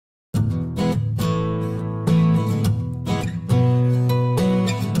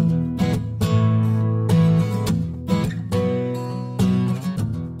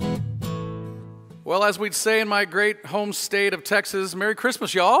Well, as we'd say in my great home state of Texas, Merry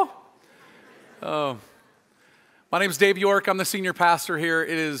Christmas, y'all. My name is Dave York. I'm the senior pastor here.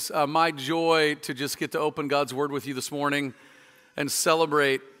 It is my joy to just get to open God's Word with you this morning and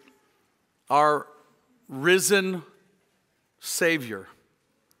celebrate our risen Savior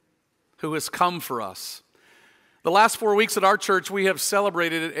who has come for us. The last 4 weeks at our church, we have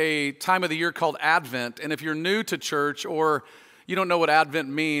celebrated a time of the year called Advent. And if you're new to church or you don't know what Advent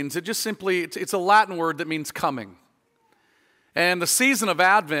means, it just simply, it's a Latin word that means coming. And the season of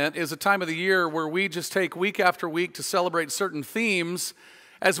Advent is a time of the year where we just take week after week to celebrate certain themes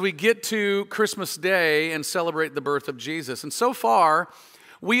as we get to Christmas Day and celebrate the birth of Jesus. And so far,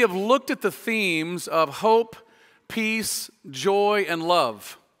 we have looked at the themes of hope, peace, joy, and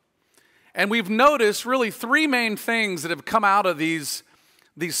love. And we've noticed really three main things that have come out of these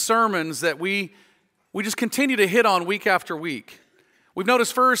sermons that we just continue to hit on week after week. We've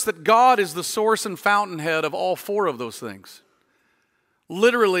noticed first that God is the source and fountainhead of all four of those things.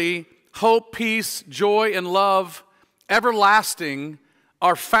 Literally, hope, peace, joy, and love, everlasting,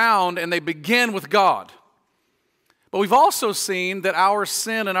 are found and they begin with God. But we've also seen that our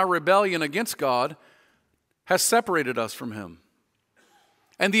sin and our rebellion against God has separated us from Him.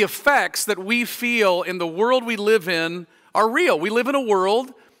 And the effects that we feel in the world we live in are real. We live in a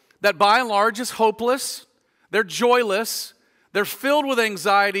world that by and large is hopeless, they're joyless, they're filled with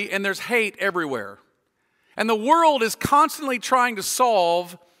anxiety, and there's hate everywhere. And the world is constantly trying to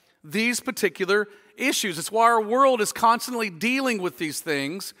solve these particular issues. It's why our world is constantly dealing with these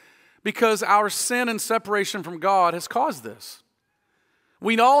things, because our sin and separation from God has caused this.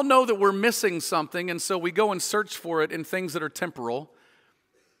 We all know that we're missing something, and so we go and search for it in things that are temporal.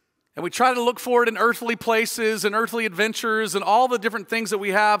 And we try to look for it in earthly places and earthly adventures and all the different things that we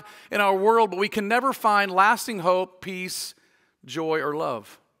have in our world, but we can never find lasting hope, peace, joy, or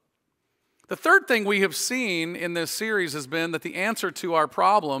love. The third thing we have seen in this series has been that the answer to our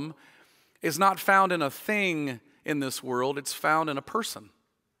problem is not found in a thing in this world, it's found in a person.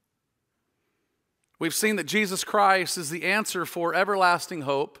 We've seen that Jesus Christ is the answer for everlasting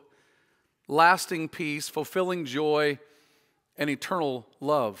hope, lasting peace, fulfilling joy, and eternal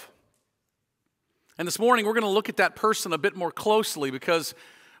love. And this morning we're going to look at that person a bit more closely, because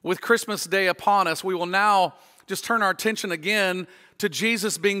with Christmas Day upon us, we will now just turn our attention again to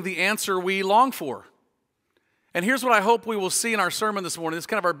Jesus being the answer we long for. And here's what I hope we will see in our sermon this morning. This is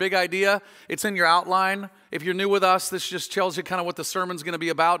kind of our big idea. It's in your outline. If you're new with us, this just tells you kind of what the sermon's going to be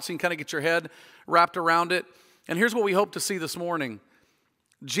about, so you can kind of get your head wrapped around it. And here's what we hope to see this morning.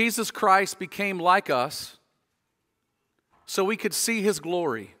 Jesus Christ became like us so we could see His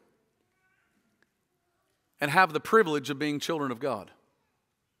glory and have the privilege of being children of God.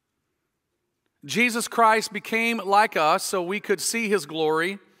 Jesus Christ became like us so we could see His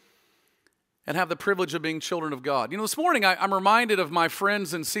glory and have the privilege of being children of God. You know, this morning I'm reminded of my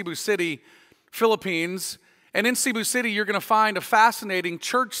friends in Cebu City, Philippines. And in Cebu City, you're going to find a fascinating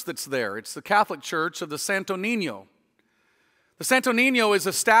church that's there. It's the Catholic Church of the Santo Niño. The Santo Niño is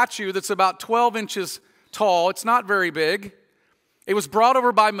a statue that's about 12 inches tall. It's not very big. It was brought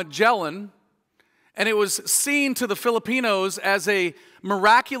over by Magellan, and it was seen to the Filipinos as a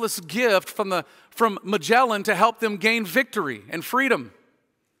miraculous gift from Magellan to help them gain victory and freedom.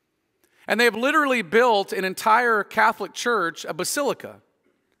 And they have literally built an entire Catholic church, a basilica,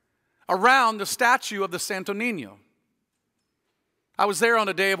 around the statue of the Santo Niño. I was there on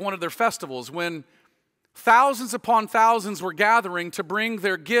a day of one of their festivals when thousands upon thousands were gathering to bring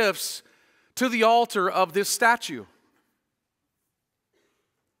their gifts to the altar of this statue.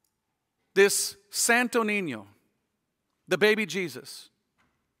 This Santo Niño, the baby Jesus.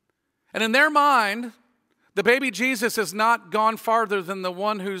 And in their mind, the baby Jesus has not gone farther than the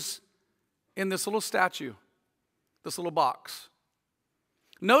one who's in this little statue, this little box.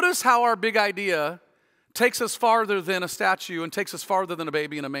 Notice how our big idea takes us farther than a statue and takes us farther than a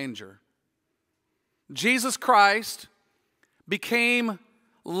baby in a manger. Jesus Christ became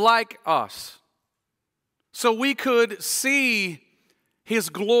like us so we could see His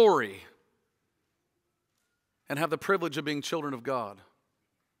glory and have the privilege of being children of God.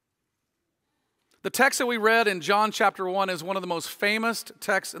 The text that we read in John chapter 1 is one of the most famous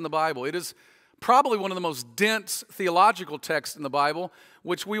texts in the Bible. It is probably one of the most dense theological texts in the Bible,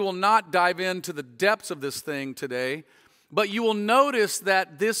 which we will not dive into the depths of this thing today. But you will notice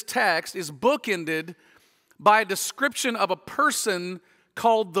that this text is bookended by a description of a person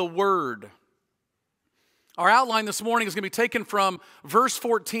called the Word. Our outline this morning is going to be taken from verse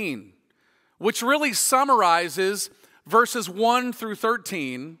 14, which really summarizes verses 1 through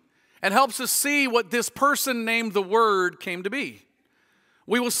 13 and helps us see what this person named the Word came to be.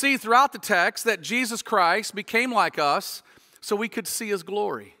 We will see throughout the text that Jesus Christ became like us so we could see His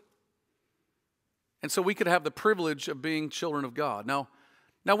glory. And so we could have the privilege of being children of God. Now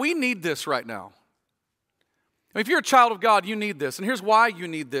we need this right now. If you're a child of God, you need this. And here's why you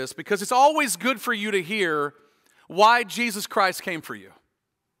need this. Because it's always good for you to hear why Jesus Christ came for you.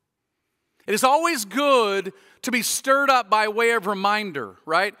 It is always good to be stirred up by way of reminder,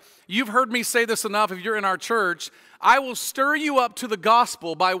 right? You've heard me say this enough if you're in our church. I will stir you up to the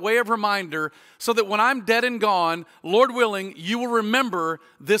gospel by way of reminder so that when I'm dead and gone, Lord willing, you will remember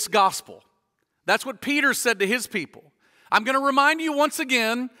this gospel. That's what Peter said to his people. I'm going to remind you once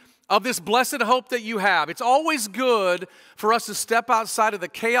again of this blessed hope that you have. It's always good for us to step outside of the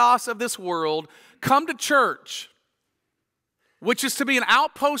chaos of this world, come to church, which is to be an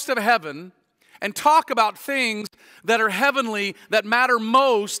outpost of heaven, and talk about things that are heavenly, that matter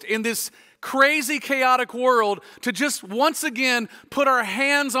most in this crazy, chaotic world, to just once again put our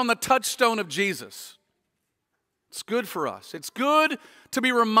hands on the touchstone of Jesus. It's good for us. It's good to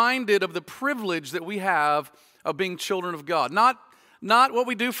be reminded of the privilege that we have of being children of God. Not what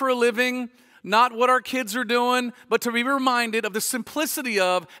we do for a living, not what our kids are doing, but to be reminded of the simplicity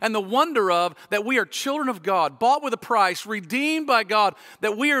of and the wonder of that we are children of God, bought with a price, redeemed by God,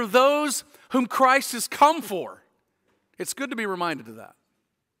 that we are those whom Christ has come for. It's good to be reminded of that.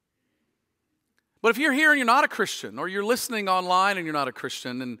 But if you're here and you're not a Christian, or you're listening online and you're not a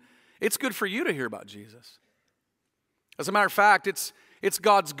Christian, and it's good for you to hear about Jesus. As a matter of fact, it's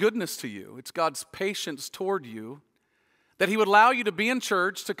God's goodness to you. It's God's patience toward you, that He would allow you to be in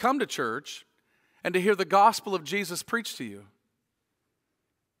church, to come to church, and to hear the gospel of Jesus preached to you.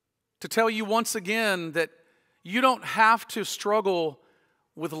 To tell you once again that you don't have to struggle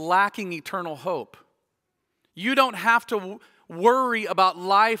with lacking eternal hope. You don't have to worry about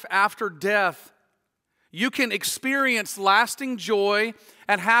life after death. You can experience lasting joy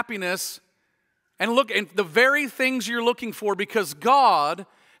and happiness and look at the very things you're looking for because God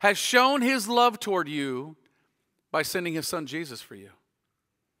has shown His love toward you by sending His Son Jesus for you.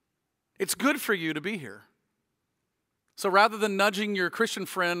 It's good for you to be here. So rather than nudging your Christian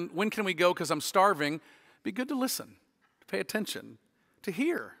friend, when can we go because I'm starving, be good to listen, to pay attention, to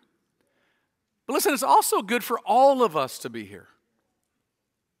hear. But listen, it's also good for all of us to be here.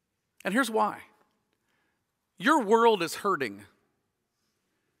 And here's why. Your world is hurting.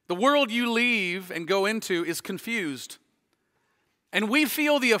 The world you leave and go into is confused. And we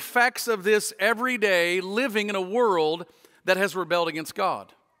feel the effects of this every day living in a world that has rebelled against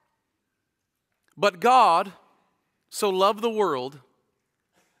God. But God so loved the world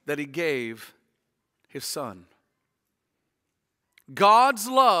that He gave His Son. God's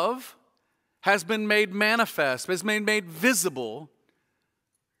love has been made manifest, has been made visible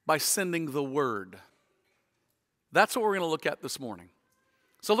by sending the Word. That's what we're going to look at this morning.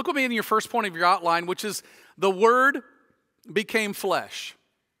 So look with me in your first point of your outline, which is the Word became flesh.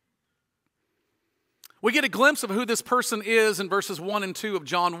 We get a glimpse of who this person is in verses 1 and 2 of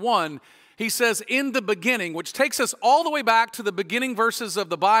John 1. He says, in the beginning, which takes us all the way back to the beginning verses of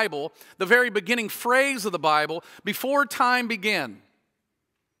the Bible, the very beginning phrase of the Bible, before time began.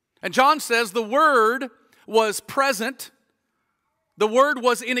 And John says the Word was present. The Word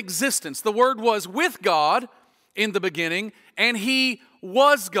was in existence. The Word was with God in the beginning, and He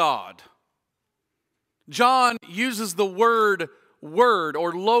was God. John uses the word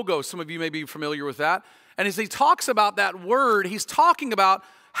or logos. Some of you may be familiar with that. And as he talks about that word, he's talking about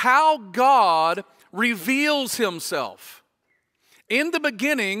how God reveals Himself. In the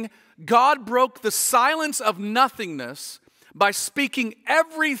beginning, God broke the silence of nothingness by speaking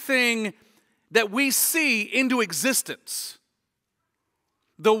everything that we see into existence.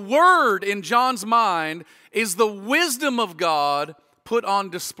 The Word in John's mind is the wisdom of God put on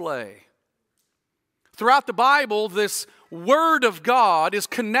display. Throughout the Bible, this Word of God is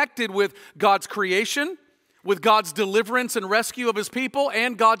connected with God's creation, with God's deliverance and rescue of His people,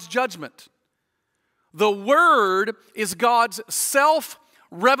 and God's judgment. The Word is God's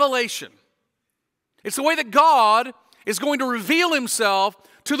self-revelation. It's the way that God is going to reveal Himself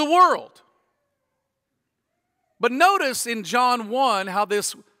to the world. But notice in John 1 how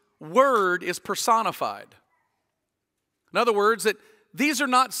this Word is personified. In other words, that these are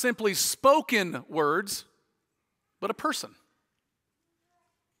not simply spoken words, but a person.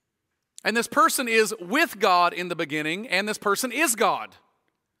 And this person is with God in the beginning, and this person is God.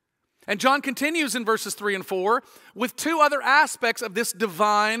 And John continues in verses 3 and 4 with two other aspects of this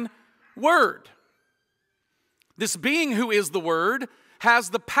divine Word. This being who is the Word has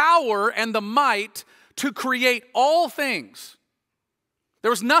the power and the might to create all things.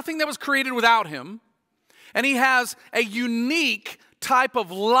 There was nothing that was created without Him, and He has a unique type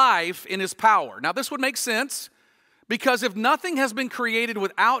of life in his power. Now, this would make sense because if nothing has been created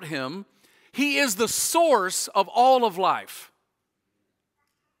without him, he is the source of all of life.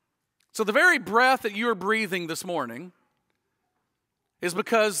 So the very breath that you are breathing this morning is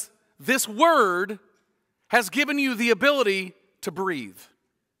because this word has given you the ability to breathe.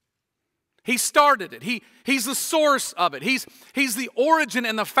 He started it. He's the source of it. He's the origin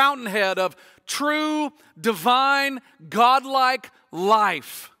and the fountainhead of true, divine, godlike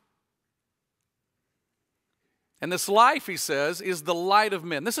life. And this life, he says, is the light of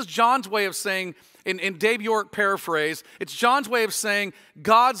men. This is John's way of saying, in Dave York paraphrase, it's John's way of saying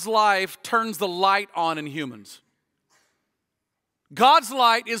God's life turns the light on in humans. God's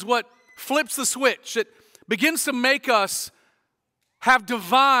light is what flips the switch. It begins to make us have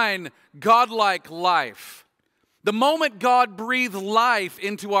divine, godlike life. The moment God breathed life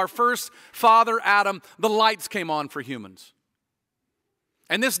into our first father, Adam, the lights came on for humans.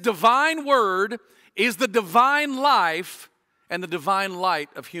 And this divine word is the divine life and the divine light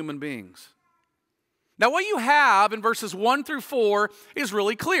of human beings. Now, what you have in verses 1 through 4 is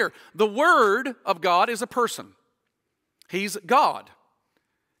really clear. The Word of God is a person. He's God.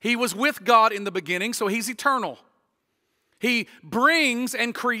 He was with God in the beginning, so he's eternal. He brings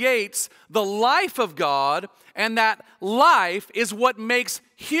and creates the life of God, and that life is what makes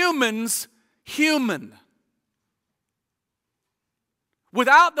humans human.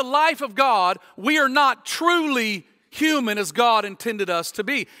 Without the life of God, we are not truly human as God intended us to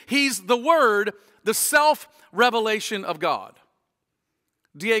be. He's the Word, the self-revelation of God.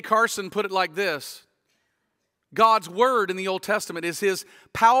 D.A. Carson put it like this: God's Word in the Old Testament is His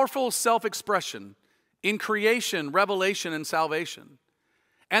powerful self-expression in creation, revelation, and salvation.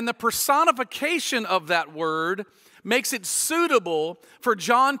 And the personification of that Word makes it suitable for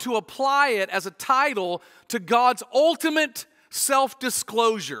John to apply it as a title to God's ultimate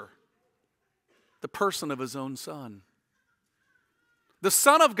self-disclosure, the person of His own Son. The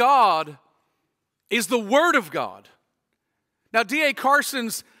Son of God is the Word of God. Now, D.A.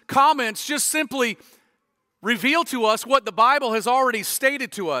 Carson's comments just simply reveal to us what the Bible has already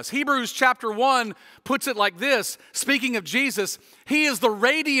stated to us. Hebrews chapter 1 puts it like this, speaking of Jesus: He is the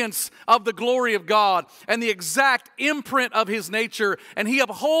radiance of the glory of God and the exact imprint of His nature, and He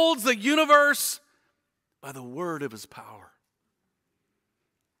upholds the universe by the word of His power.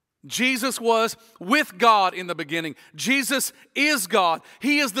 Jesus was with God in the beginning. Jesus is God.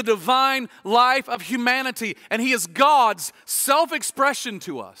 He is the divine life of humanity, and He is God's self-expression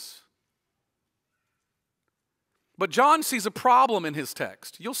to us. But John sees a problem in his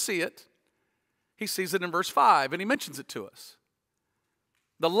text. You'll see it. He sees it in verse 5, and he mentions it to us.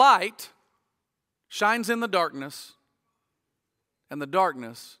 The light shines in the darkness, and the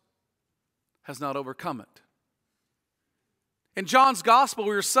darkness has not overcome it. In John's gospel,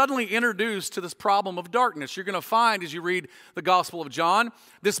 we are suddenly introduced to this problem of darkness. You're going to find, as you read the Gospel of John,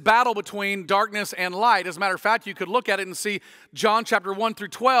 this battle between darkness and light. As a matter of fact, you could look at it and see John chapter 1 through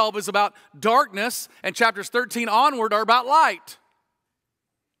 12 is about darkness, and chapters 13 onward are about light.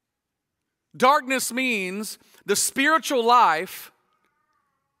 Darkness means the spiritual life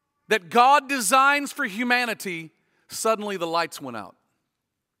that God designs for humanity, suddenly the lights went out.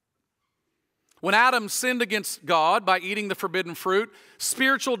 When Adam sinned against God by eating the forbidden fruit,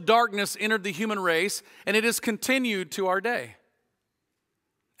 spiritual darkness entered the human race, and it has continued to our day.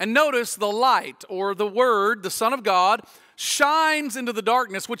 And notice the light, or the Word, the Son of God, shines into the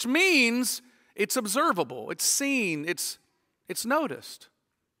darkness, which means it's observable, it's seen, it's noticed.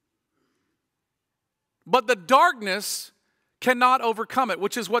 But the darkness cannot overcome it,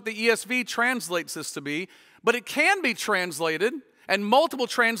 which is what the ESV translates this to be. But it can be translated, and multiple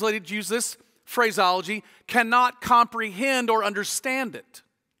translators use this phraseology, cannot comprehend or understand it.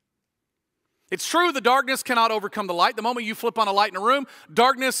 It's true the darkness cannot overcome the light. The moment you flip on a light in a room,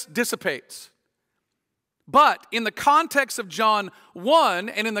 darkness dissipates. But in the context of John 1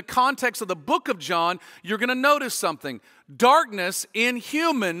 and in the context of the book of John, you're going to notice something. Darkness in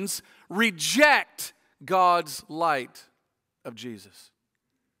humans reject God's light of Jesus.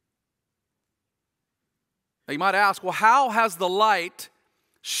 Now you might ask, well, how has the light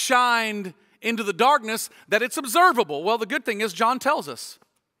shined into the darkness that it's observable? Well, the good thing is John tells us.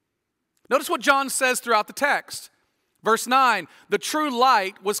 Notice what John says throughout the text. Verse 9, the true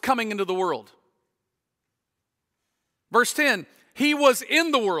light was coming into the world. Verse 10, He was in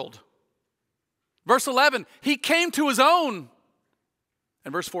the world. Verse 11, He came to His own.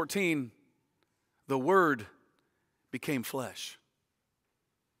 And verse 14, the Word became flesh.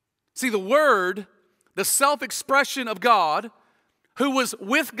 See, the Word, the self-expression of God, who was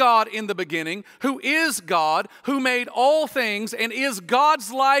with God in the beginning, who is God, who made all things and is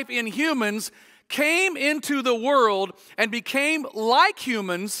God's life in humans, came into the world and became like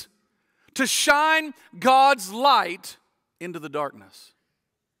humans to shine God's light into the darkness.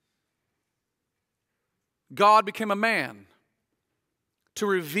 God became a man to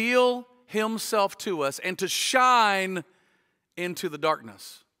reveal himself to us and to shine into the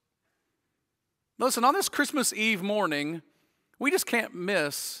darkness. Listen, on this Christmas Eve morning, we just can't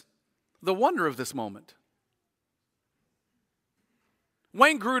miss the wonder of this moment.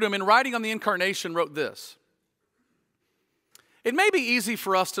 Wayne Grudem, in writing on the Incarnation, wrote this: "It may be easy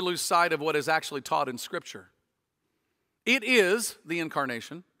for us to lose sight of what is actually taught in Scripture. It is, the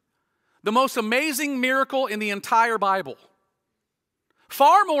Incarnation, the most amazing miracle in the entire Bible.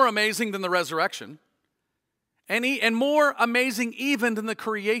 Far more amazing than the resurrection, and more amazing even than the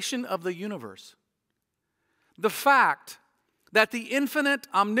creation of the universe. The fact that the infinite,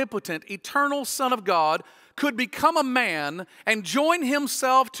 omnipotent, eternal Son of God could become a man and join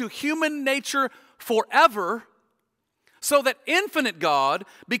himself to human nature forever, so that infinite God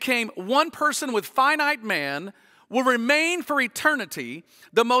became one person with finite man, will remain for eternity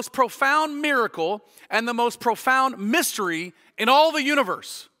the most profound miracle and the most profound mystery in all the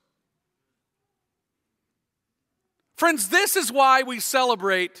universe." Friends, this is why we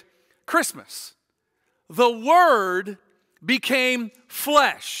celebrate Christmas. The Word became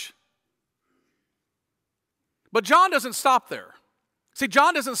flesh. But John doesn't stop there. See,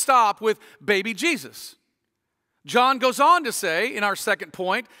 John doesn't stop with baby Jesus. John goes on to say, in our second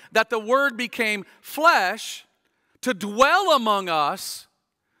point, that the Word became flesh to dwell among us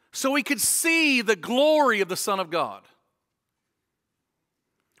so we could see the glory of the Son of God.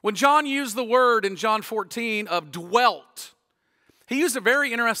 When John used the word in John 14 of dwelt, he used a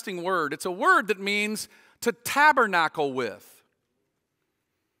very interesting word. It's a word that means to tabernacle with.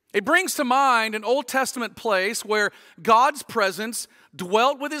 It brings to mind an Old Testament place where God's presence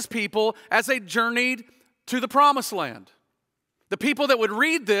dwelt with his people as they journeyed to the Promised Land. The people that would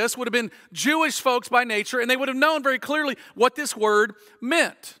read this would have been Jewish folks by nature, and they would have known very clearly what this word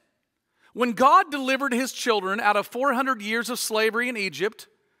meant. When God delivered his children out of 400 years of slavery in Egypt,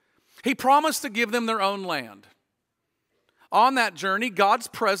 he promised to give them their own land. On that journey, God's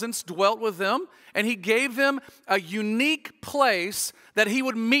presence dwelt with them, and he gave them a unique place that he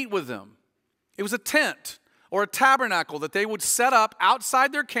would meet with them. It was a tent or a tabernacle that they would set up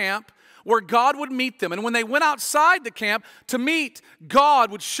outside their camp where God would meet them. And when they went outside the camp to meet, God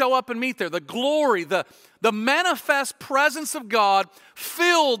would show up and meet there. The glory, the manifest presence of God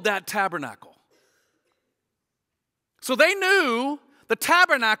filled that tabernacle. So they knew the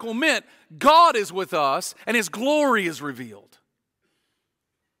tabernacle meant God is with us and his glory is revealed.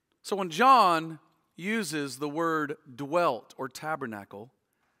 So when John uses the word dwelt or tabernacle,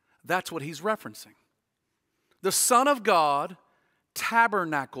 that's what he's referencing. The Son of God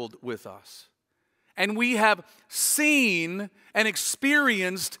tabernacled with us, and we have seen and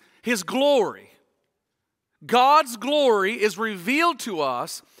experienced his glory. God's glory is revealed to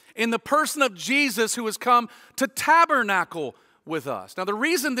us in the person of Jesus, who has come to tabernacle with us. Now, the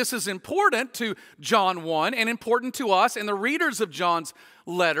reason this is important to John 1 and important to us and the readers of John's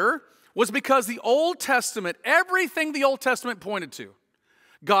letter was because the Old Testament, everything the Old Testament pointed to,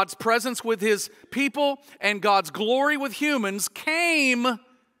 God's presence with his people and God's glory with humans, came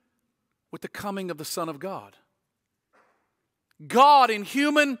with the coming of the Son of God. God in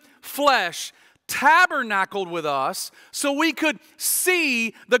human flesh tabernacled with us so we could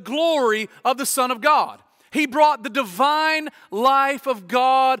see the glory of the Son of God. He brought the divine life of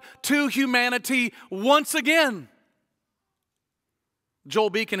God to humanity once again. Joel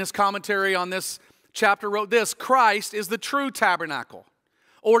Beek, in his commentary on this chapter, wrote this: Christ is the true tabernacle,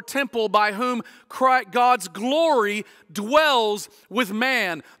 or temple, by whom God's glory dwells with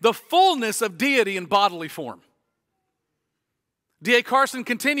man, the fullness of deity in bodily form. D.A. Carson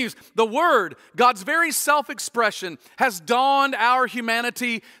continues, the Word, God's very self-expression, has dawned our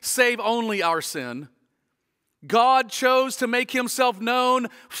humanity, save only our sin. God chose to make himself known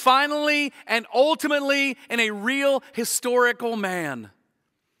finally and ultimately in a real historical man.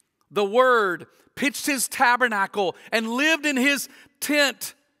 The Word pitched his tabernacle and lived in his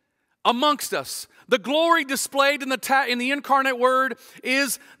tent amongst us. The glory displayed in the incarnate Word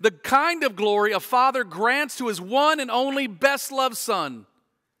is the kind of glory a father grants to his one and only best loved Son.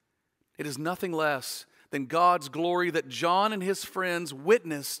 It is nothing less than God's glory that John and his friends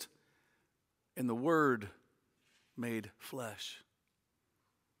witnessed in the Word made flesh.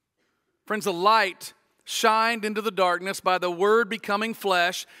 Friends, the light shined into the darkness by the Word becoming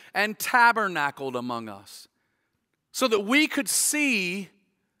flesh and tabernacled among us. so that we could see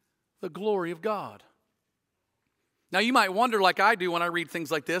the glory of God. Now you might wonder, like I do when I read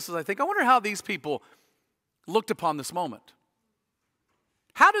things like this, as I think, I wonder how these people looked upon this moment.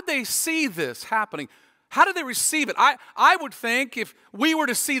 How did they see this happening? How did they receive it? I would think if we were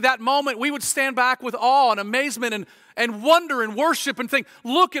to see that moment, we would stand back with awe and amazement and wonder and worship and think,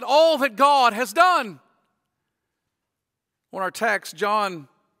 look at all that God has done. Well, in our text, John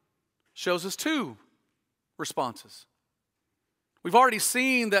shows us two responses. We've already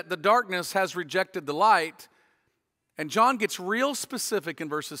seen that the darkness has rejected the light, and John gets real specific in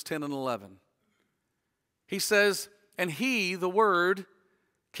verses 10 and 11. He says, and he, the Word,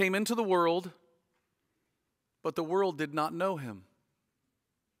 came into the world, but the world did not know him.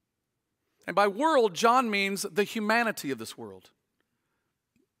 And by world, John means the humanity of this world.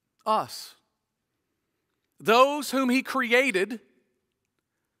 Us. Those whom he created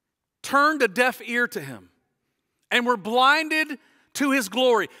turned a deaf ear to him and were blinded to his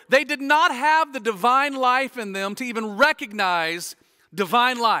glory. They did not have the divine life in them to even recognize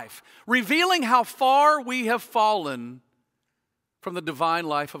divine life, revealing how far we have fallen from the divine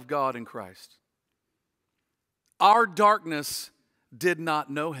life of God in Christ. Our darkness did not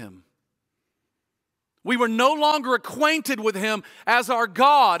know him. We were no longer acquainted with him as our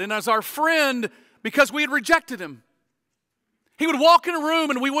God and as our friend because we had rejected him. He would walk in a room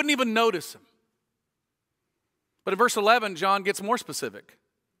and we wouldn't even notice him. But in verse 11, John gets more specific.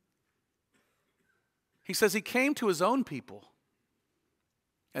 He says he came to his own people,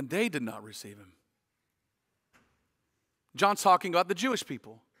 and they did not receive him. John's talking about the Jewish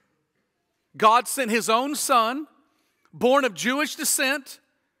people. God sent his own son, born of Jewish descent,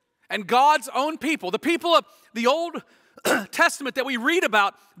 and God's own people, the people of the Old Testament that we read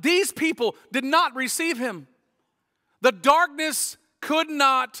about, these people did not receive him. The darkness could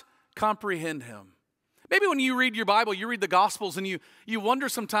not comprehend him. Maybe when you read your Bible, you read the Gospels, and you wonder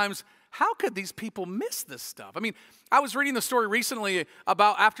sometimes, how could these people miss this stuff? I mean, I was reading the story recently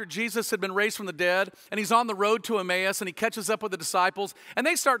about after Jesus had been raised from the dead, and he's on the road to Emmaus, and he catches up with the disciples, and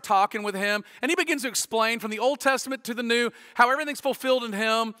they start talking with him, and he begins to explain from the Old Testament to the New how everything's fulfilled in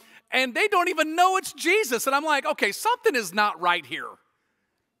him, and they don't even know it's Jesus. And I'm like, okay, something is not right here.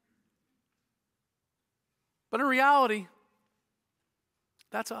 But in reality,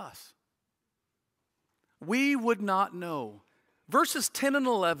 that's us. We would not know. Verses 10 and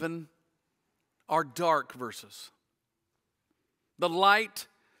 11 are dark verses. The light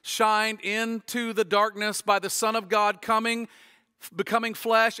shined into the darkness by the Son of God coming, becoming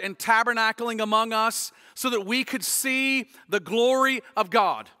flesh and tabernacling among us so that we could see the glory of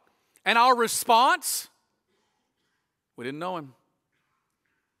God. And our response, we didn't know him,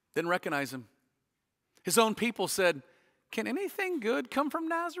 didn't recognize him. His own people said, can anything good come from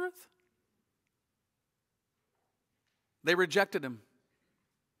Nazareth? They rejected him,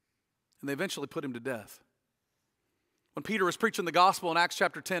 and they eventually put him to death. When Peter was preaching the gospel in Acts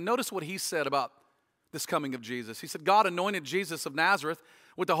chapter 10, notice what he said about this coming of Jesus. He said, God anointed Jesus of Nazareth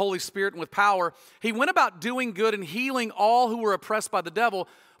with the Holy Spirit and with power. He went about doing good and healing all who were oppressed by the devil,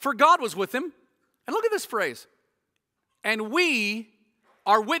 for God was with him. And look at this phrase. And we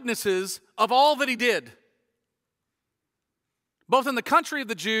are witnesses of all that he did, both in the country of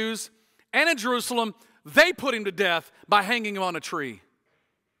the Jews and in Jerusalem. They put him to death by hanging him on a tree.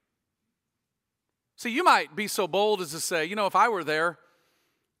 See, you might be so bold as to say, you know, if I were there,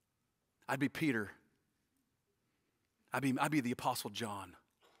 I'd be Peter. I'd be the Apostle John.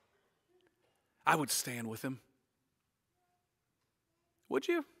 I would stand with him. Would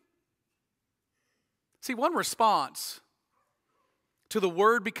you? See, one response to the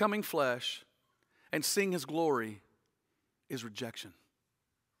Word becoming flesh and seeing his glory is rejection.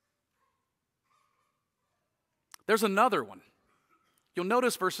 There's another one. You'll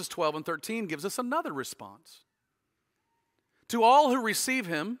notice verses 12 and 13 gives us another response. To all who receive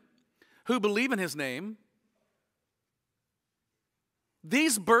him, who believe in his name,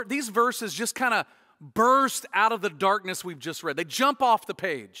 these verses just kind of burst out of the darkness we've just read. They jump off the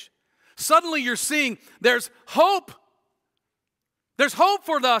page. Suddenly you're seeing there's hope. There's hope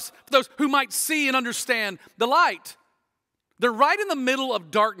for those who might see and understand the light. They're right in the middle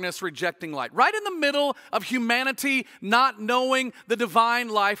of darkness rejecting light. Right in the middle of humanity not knowing the divine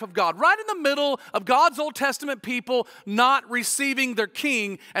life of God. Right in the middle of God's Old Testament people not receiving their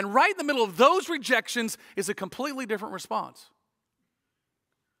king. And right in the middle of those rejections is a completely different response.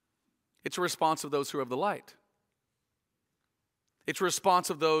 It's a response of those who are of the light. It's a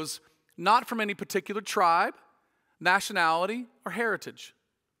response of those not from any particular tribe, nationality, or heritage.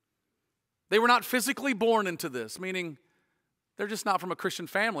 They were not physically born into this, meaning They're just not from a Christian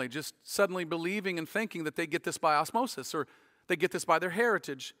family, just suddenly believing and thinking that they get this by osmosis or they get this by their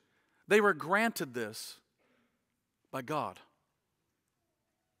heritage. They were granted this by God.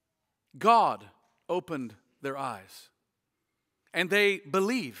 God opened their eyes. And they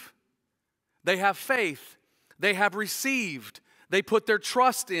believe. They have faith. They have received. They put their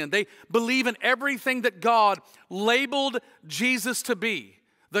trust in. They believe in everything that God labeled Jesus to be.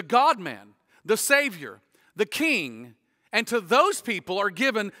 The God-man, the Savior, the King. And to those people are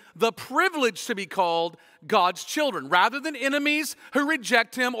given the privilege to be called God's children. Rather than enemies who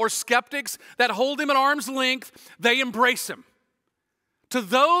reject Him or skeptics that hold Him at arm's length, they embrace Him. To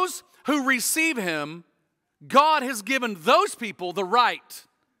those who receive Him, God has given those people the right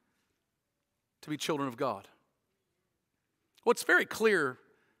to be children of God. Well, it's very clear,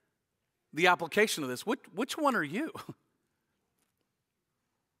 the application of this. Which one are you?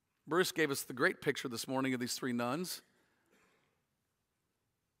 Bruce gave us the great picture this morning of these three nuns.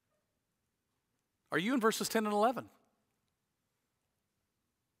 Are you in verses 10 and 11?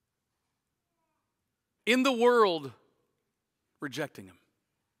 In the world, rejecting Him.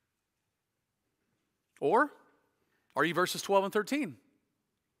 Or are you verses 12 and 13?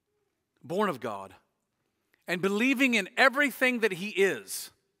 Born of God and believing in everything that He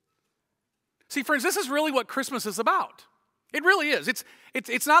is. See, friends, this is really what Christmas is about. It really is.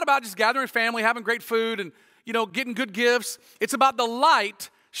 It's not about just gathering family, having great food, and getting good gifts. It's about the light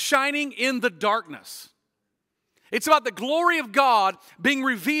shining in the darkness. It's about the glory of God being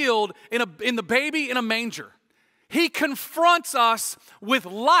revealed in the baby in a manger. He confronts us with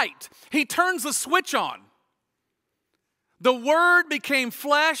light. He turns the switch on. The Word became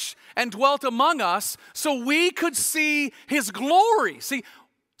flesh and dwelt among us so we could see His glory. See,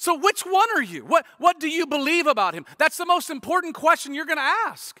 so which one are you? What do you believe about Him? That's the most important question you're going to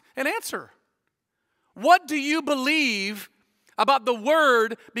ask and answer. What do you believe about the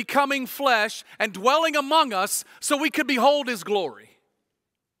Word becoming flesh and dwelling among us so we could behold His glory?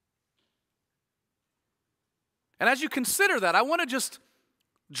 And as you consider that, I want to just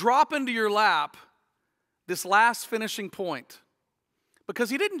drop into your lap this last finishing point.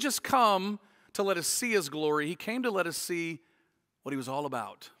 Because He didn't just come to let us see His glory. He came to let us see what He was all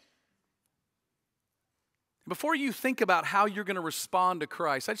about. Before you think about how you're going to respond to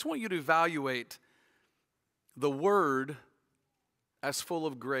Christ, I just want you to evaluate the Word as full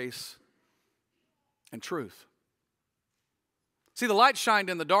of grace and truth. See, the light shined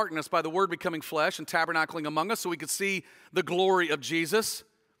in the darkness by the Word becoming flesh and tabernacling among us so we could see the glory of Jesus.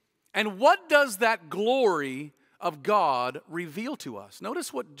 And what does that glory of God reveal to us?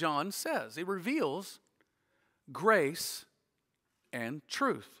 Notice what John says. It reveals grace and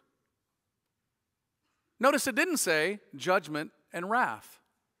truth. Notice it didn't say judgment and wrath.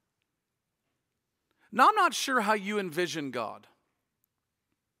 Now, I'm not sure how you envision God.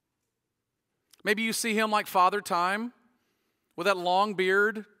 Maybe you see Him like Father Time, with that long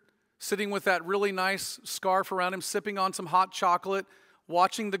beard, sitting with that really nice scarf around him, sipping on some hot chocolate,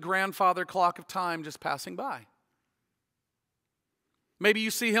 watching the grandfather clock of time just passing by. Maybe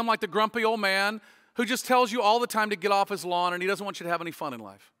you see Him like the grumpy old man who just tells you all the time to get off his lawn and he doesn't want you to have any fun in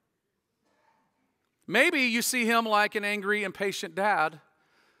life. Maybe you see Him like an angry, impatient dad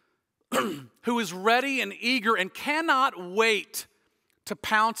who is ready and eager and cannot wait to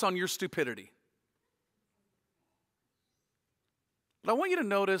pounce on your stupidity. But I want you to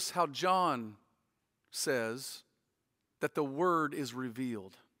notice how John says that the Word is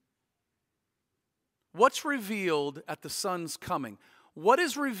revealed. What's revealed at the Son's coming? What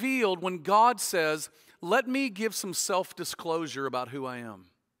is revealed when God says, let me give some self-disclosure about who I am?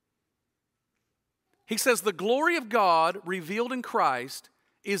 He says the glory of God revealed in Christ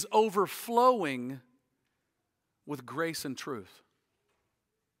is overflowing with grace and truth.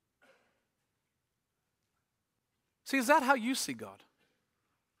 See, is that how you see God?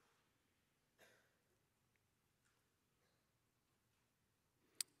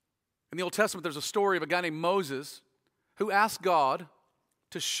 In the Old Testament, there's a story of a guy named Moses who asked God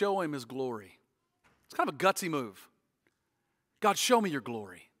to show him His glory. It's kind of a gutsy move. God, show me your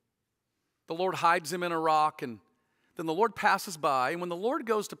glory. The Lord hides him in a rock, and then the Lord passes by. And when the Lord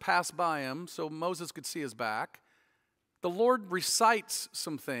goes to pass by him, so Moses could see his back, the Lord recites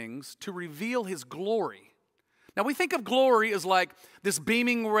some things to reveal His glory. Now, we think of glory as like this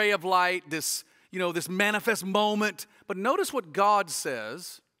beaming ray of light, this manifest moment. But notice what God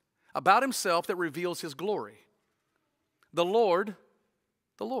says about Himself that reveals His glory. The Lord,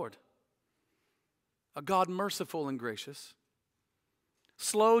 a God merciful and gracious,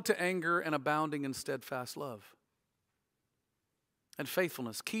 slow to anger and abounding in steadfast love and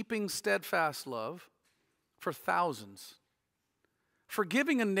faithfulness, keeping steadfast love for thousands,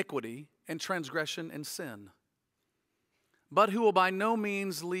 forgiving iniquity and transgression and sin, but who will by no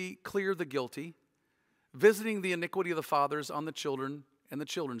means clear the guilty, visiting the iniquity of the fathers on the children and the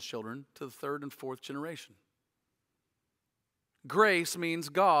children's children to the third and fourth generation. Grace means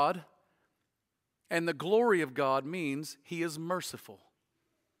God, and the glory of God means He is merciful.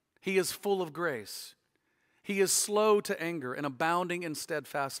 He is full of grace. He is slow to anger and abounding in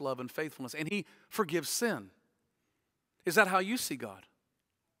steadfast love and faithfulness, and He forgives sin. Is that how you see God?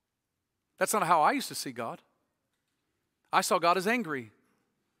 That's not how I used to see God. I saw God as angry,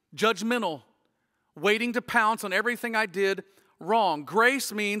 judgmental, waiting to pounce on everything I did wrong.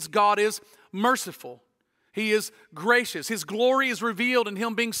 Grace means God is merciful. He is gracious. His glory is revealed in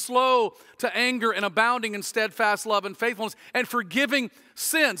Him being slow to anger and abounding in steadfast love and faithfulness and forgiving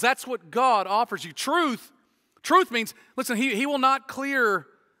sins. That's what God offers you. Truth means, listen, He will not clear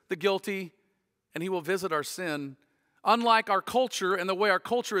the guilty and He will visit our sin. Unlike our culture and the way our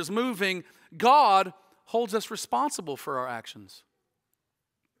culture is moving, God holds us responsible for our actions.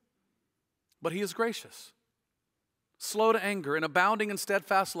 But He is gracious, slow to anger, and abounding in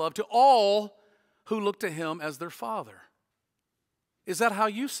steadfast love to all who look to Him as their Father. Is that how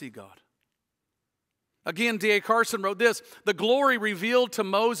you see God? Again, D.A. Carson wrote this: the glory revealed to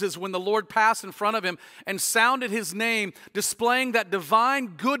Moses when the Lord passed in front of him and sounded His name, displaying that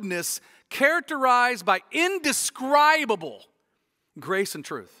divine goodness characterized by indescribable grace and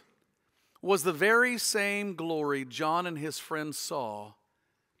truth, was the very same glory John and his friends saw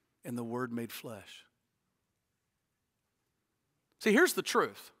in the Word made flesh. See, here's the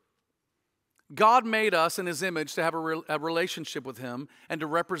truth. God made us in His image to have a relationship with Him and to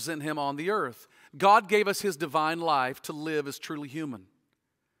represent Him on the earth. God gave us His divine life to live as truly human.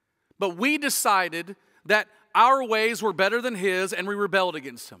 But we decided that our ways were better than His, and we rebelled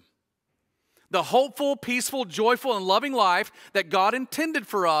against Him. The hopeful, peaceful, joyful, and loving life that God intended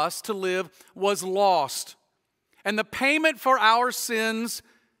for us to live was lost. And the payment for our sins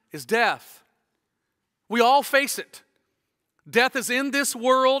is death. We all face it. Death is in this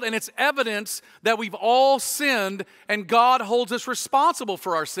world, and it's evidence that we've all sinned, and God holds us responsible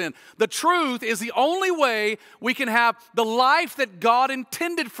for our sin. The truth is the only way we can have the life that God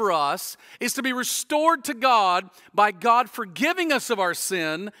intended for us is to be restored to God by God forgiving us of our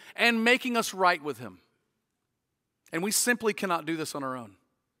sin and making us right with Him. And we simply cannot do this on our own.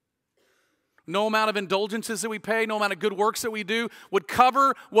 No amount of indulgences that we pay, no amount of good works that we do would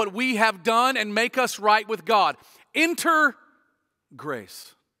cover what we have done and make us right with God. Enter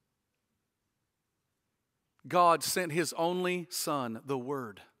grace. God sent His only Son, the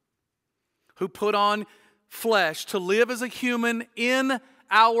Word, who put on flesh to live as a human in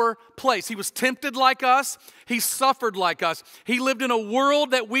our place. He was tempted like us. He suffered like us. He lived in a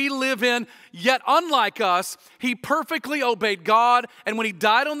world that we live in, yet unlike us, He perfectly obeyed God. And when He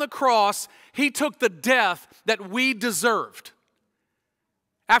died on the cross, He took the death that we deserved.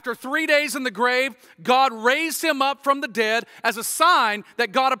 After 3 days in the grave, God raised Him up from the dead as a sign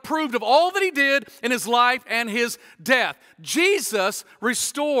that God approved of all that He did in His life and His death. Jesus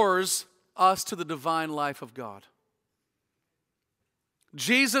restores us to the divine life of God.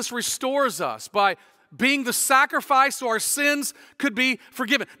 Jesus restores us by being the sacrifice so our sins could be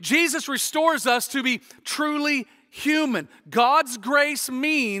forgiven. Jesus restores us to be truly human. God's grace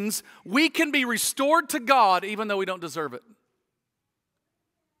means we can be restored to God even though we don't deserve it.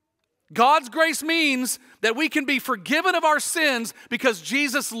 God's grace means that we can be forgiven of our sins because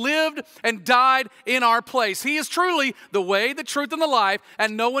Jesus lived and died in our place. He is truly the way, the truth, and the life,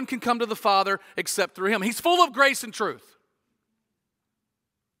 and no one can come to the Father except through Him. He's full of grace and truth.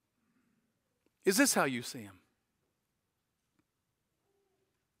 Is this how you see Him?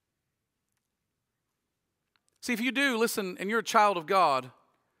 See, if you do, listen, and you're a child of God,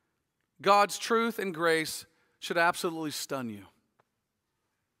 God's truth and grace should absolutely stun you.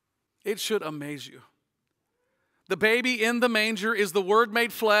 It should amaze you. The baby in the manger is the Word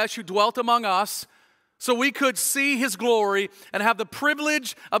made flesh who dwelt among us so we could see His glory and have the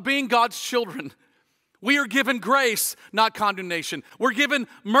privilege of being God's children. We are given grace, not condemnation. We're given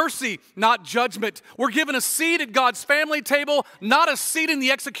mercy, not judgment. We're given a seat at God's family table, not a seat in the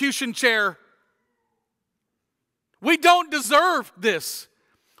execution chair. We don't deserve this.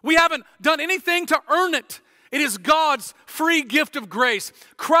 We haven't done anything to earn it. It is God's free gift of grace.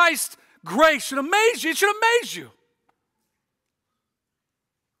 Christ's grace should amaze you. It should amaze you.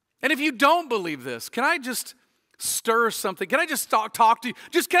 And if you don't believe this, can I just stir something? Can I just talk to you?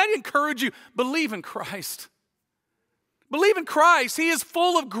 Can I encourage you? Believe in Christ. Believe in Christ. He is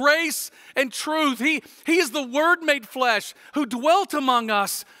full of grace and truth. He is the Word made flesh who dwelt among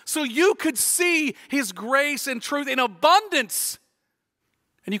us so you could see His grace and truth in abundance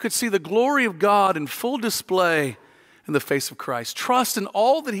And you could see the glory of God in full display in the face of Christ. Trust in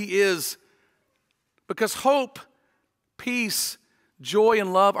all that He is, because hope, peace, joy,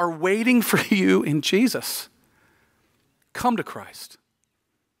 and love are waiting for you in Jesus. Come to Christ.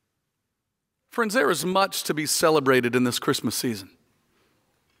 Friends, there is much to be celebrated in this Christmas season.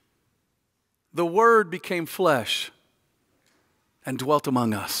 The Word became flesh and dwelt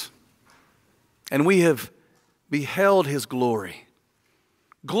among us, and we have beheld His glory.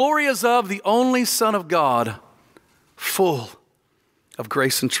 Glory as of the only Son of God, full of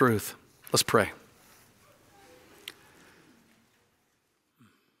grace and truth. Let's pray.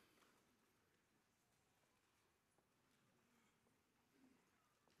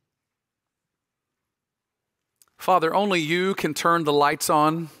 Father, only You can turn the lights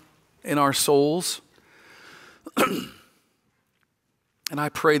on in our souls. And I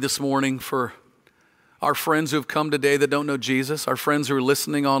pray this morning for our friends who have come today that don't know Jesus, our friends who are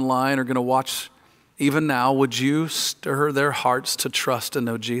listening online or going to watch even now. Would You stir their hearts to trust and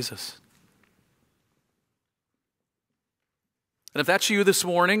know Jesus? And if that's you this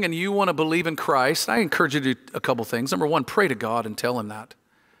morning and you want to believe in Christ, I encourage you to do a couple things. Number one, pray to God and tell Him that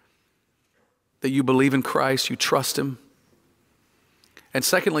you believe in Christ, you trust Him. And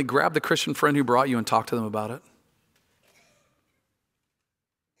secondly, grab the Christian friend who brought you and talk to them about it.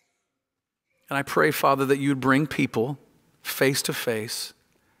 And I pray, Father, that You'd bring people face to face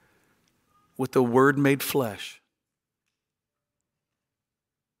with the Word made flesh.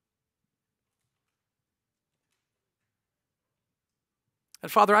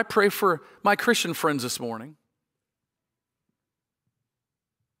 And Father, I pray for my Christian friends this morning.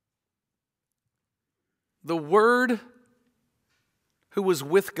 The Word who was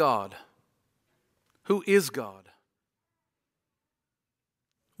with God, who is God,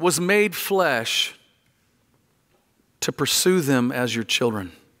 was made flesh to pursue them as Your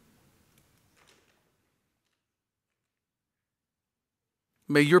children.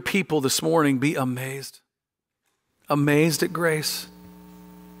 May Your people this morning be amazed at grace,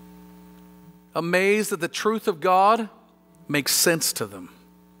 amazed that the truth of God makes sense to them,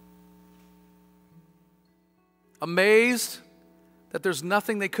 amazed that there's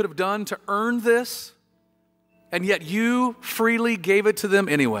nothing they could have done to earn this, and yet You freely gave it to them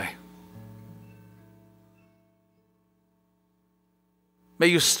anyway. May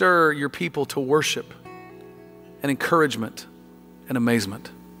You stir Your people to worship and encouragement and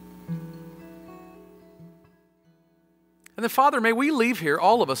amazement. And then, Father, may we leave here,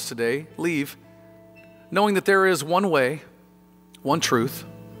 all of us today, leave knowing that there is one way, one truth,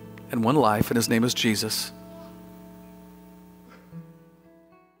 and one life, and His name is Jesus.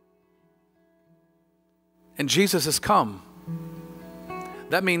 And Jesus has come.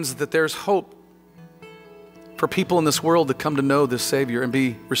 That means that there's hope for people in this world to come to know this Savior and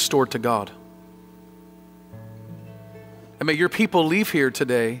be restored to God. And may Your people leave here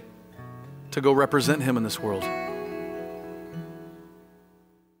today to go represent Him in this world.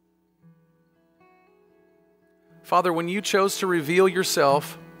 Father, when You chose to reveal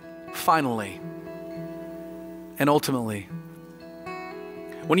Yourself finally and ultimately,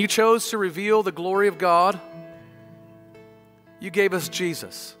 when You chose to reveal the glory of God, You gave us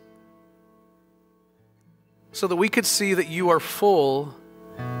Jesus so that we could see that You are full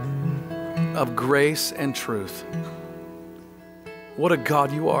of grace and truth. What a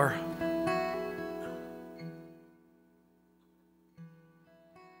God You are.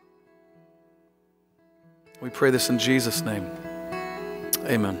 We pray this in Jesus' name.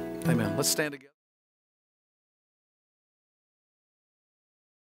 Amen. Amen. Let's stand together.